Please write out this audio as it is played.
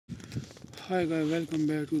Hi guys, welcome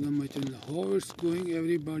back to my channel. How it's going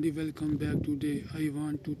everybody? Welcome back. Today I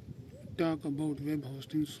want to talk about web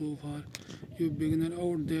hosting. So far, you beginner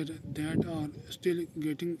out there that are still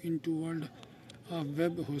getting into world of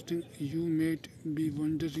web hosting, you might be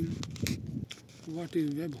wondering what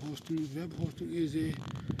is web hosting. Web hosting is a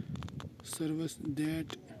service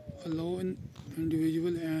that allow an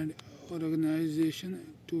individual and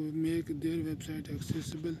organization to make their website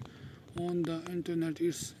accessible on the internet.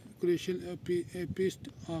 It's crucial a piece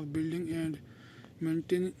of building and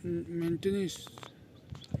maintenance,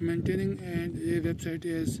 maintaining and a website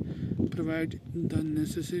as provide the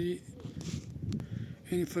necessary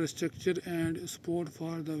infrastructure and support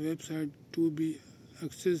for the website to be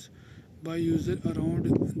accessed by users around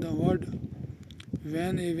the world.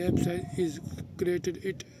 When a website is created,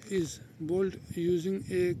 it is built using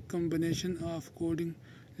a combination of coding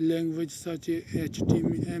languages such as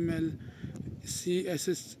HTML,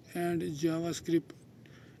 CSS, and JavaScript,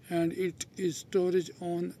 and it is stored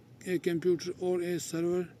on a computer or a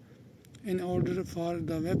server. In order for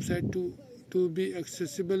the website to be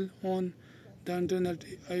accessible on the internet,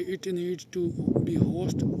 it needs to be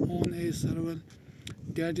hosted on a server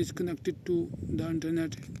that is connected to the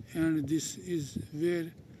internet, and this is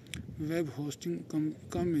where web hosting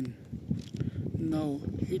come in. Now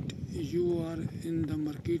you are in the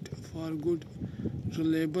market for good,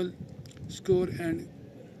 reliable, secure and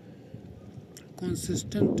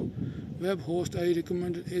consistent web host. I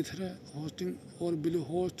recommend Ether hosting or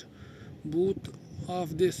Bluehost. Both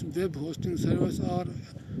of these web hosting servers are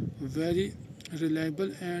very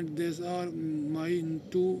reliable, and these are my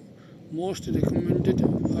two most recommended.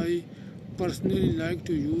 I personally like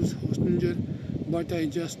to use Hostinger, but I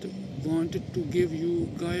just wanted to give you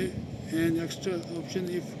guys an extra option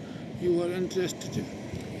if you are interested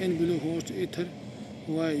in Bluehost Ether.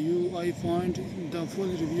 Why you I find the full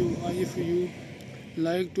review. If you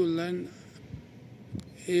like to learn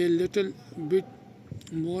a little bit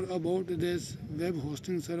more about this web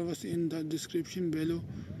hosting service in the description below,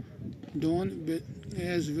 down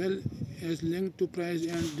as well as link to price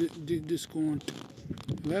and discount.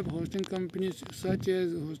 Web hosting companies such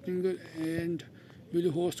as Hostinger and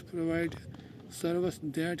Bluehost provide service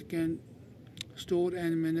that can store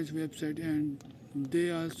and manage website, and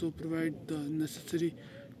they also provide the necessary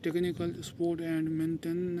technical support and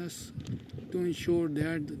maintenance to ensure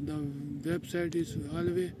that the website is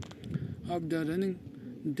always up the running.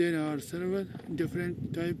 There are several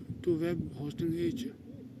different types to web hosting, each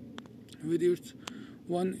with its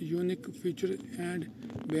one unique feature and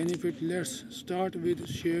benefit. Let's start with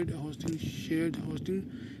shared hosting. Shared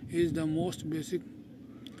hosting is the most basic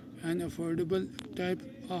and affordable type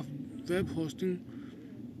of web hosting.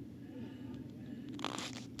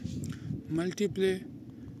 Multiple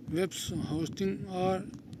web hosting are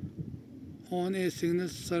on a single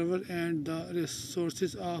server, and the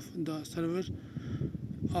resources of the server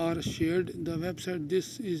are shared the website.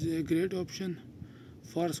 This is a great option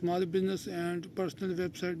for small business and personal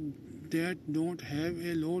websites that don't have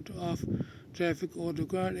a lot of traffic or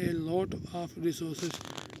require a lot of resources.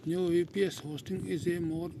 New VPS hosting is a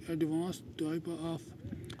more advanced type of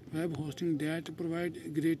web hosting that provides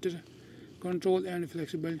greater control and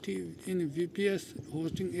flexibility. In VPS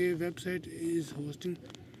hosting, a website is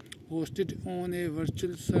hosted on a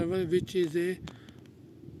virtual server, which is a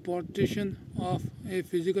partition of a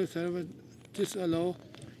physical server. This allows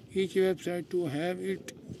each website to have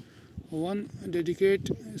its own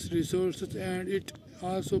dedicated resources, and it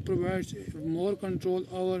also provides more control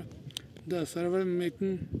over the server,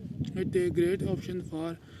 making it a great option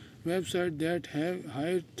for websites that have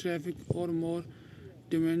higher traffic or more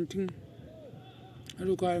demanding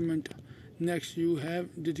requirement. Next, you have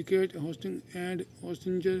dedicated hosting, and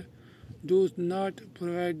Hostinger does not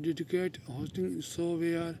provide dedicated hosting, so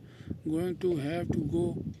we are going to have to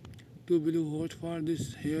go to Bluehost for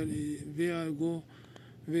this. Here we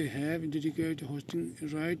have dedicated hosting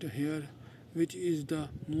right here, which is the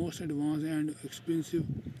most advanced and expensive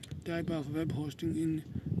type of web hosting. In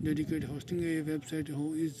dedicated hosting, a website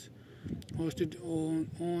is hosted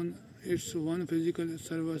on its one physical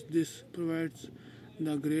server. This provides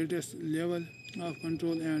the greatest level of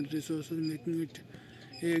control and resources, making it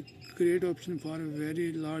a great option for a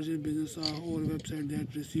very large business or website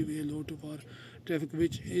that receive a lot of traffic,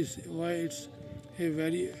 which is why it's a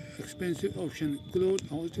very expensive option. Cloud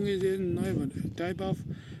hosting is a novel type of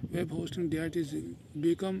web hosting that is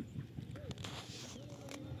become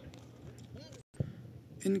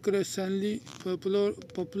increasingly popular.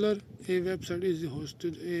 A website is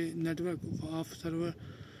hosted a network of servers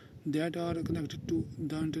that are connected to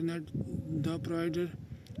the internet. The provider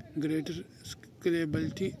greater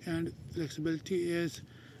scalability and flexibility, as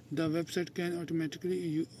the website can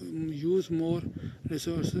automatically use more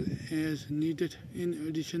resources as needed. In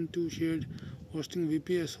addition to shared hosting,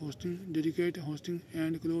 VPS hosting, dedicated hosting,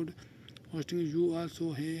 and cloud hosting, you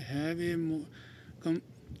also have a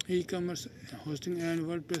e-commerce hosting and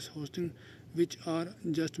WordPress hosting, which are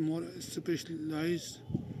just more specialized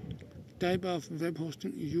type of web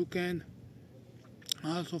hosting. You can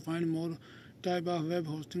also find more type of web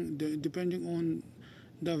hosting depending on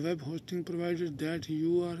the web hosting provider that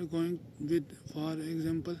you are going with. For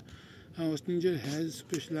example, Hostinger has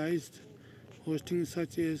specialized hosting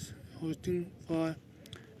such as hosting for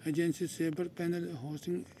agencies, Saber Panel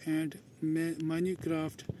hosting, and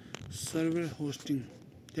Minecraft server hosting.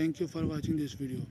 Thank you for watching this video.